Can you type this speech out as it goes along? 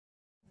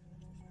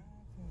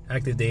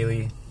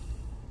ActiveDaily.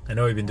 I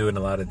know we've been doing a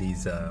lot of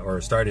these,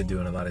 or started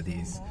doing a lot of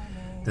these.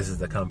 This is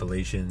the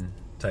compilation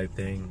type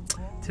thing.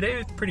 Today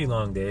is a pretty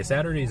long day.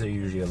 Saturdays are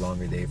usually a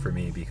longer day for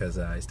me because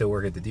I still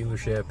work at the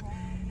dealership,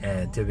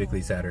 and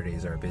typically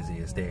Saturdays are our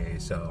busiest day.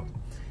 So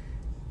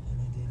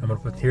I'm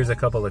gonna here's a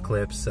couple of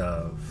clips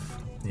of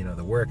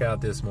the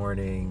workout this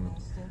morning.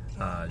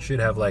 Should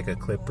have like a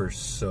clip or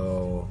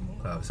so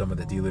of some of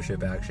the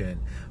dealership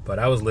action, but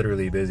I was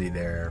literally busy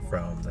there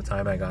from the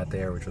time I got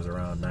there, which was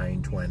around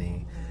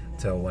 9:20,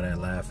 till when I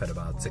left at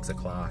about 6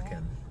 o'clock,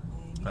 and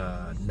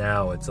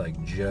now it's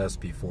like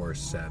just before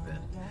 7.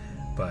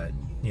 But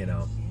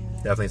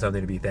definitely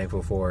something to be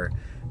thankful for.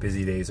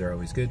 Busy days are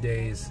always good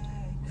days,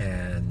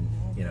 and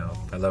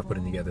I love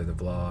putting together the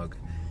vlog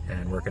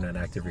and working on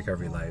Active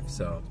Recovery Life.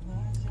 So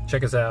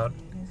check us out,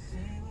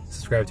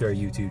 subscribe to our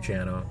YouTube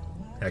channel,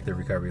 Active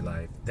Recovery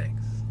Life.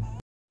 Thanks.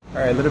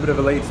 All right, a little bit of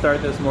a late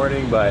start this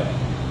morning, but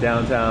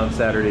downtown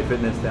Saturday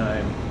fitness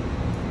time.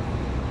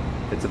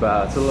 It's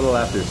a little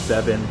after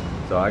 7,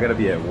 so I gotta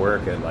be at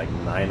work at like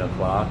 9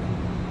 o'clock.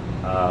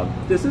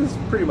 This is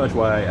pretty much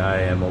why I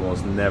am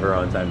almost never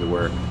on time to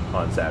work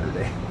on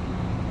Saturday.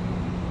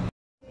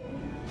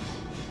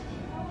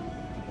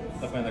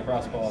 Left my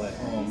lacrosse ball at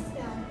home,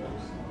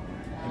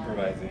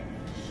 improvising.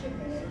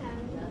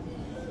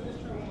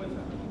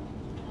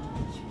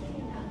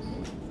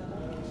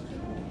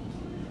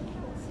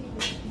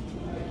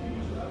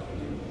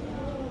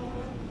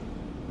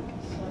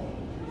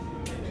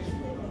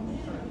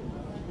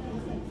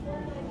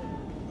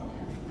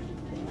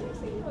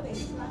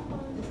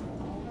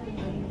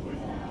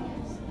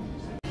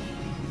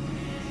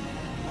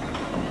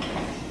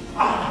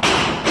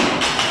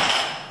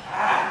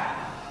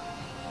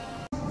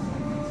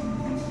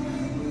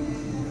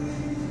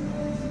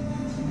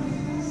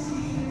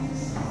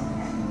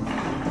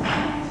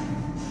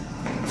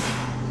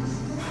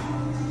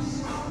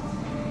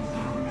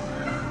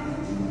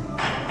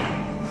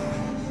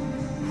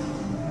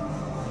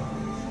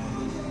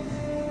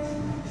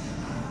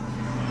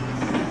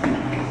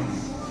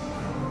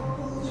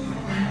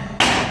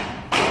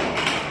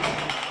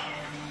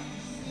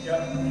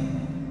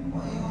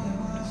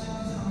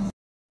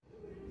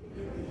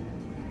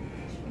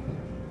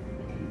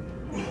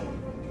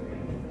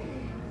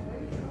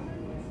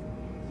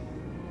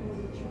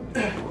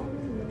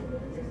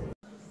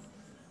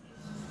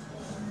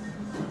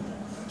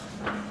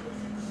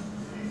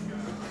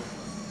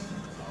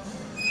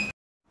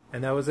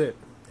 And that was it.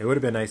 It would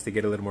have been nice to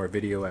get a little more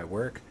video at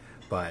work,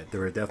 but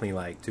there were definitely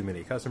like too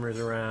many customers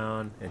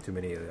around and too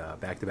many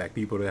back-to-back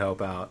people to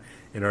help out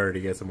in order to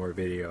get some more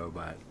video.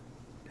 But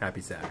happy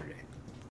Saturday.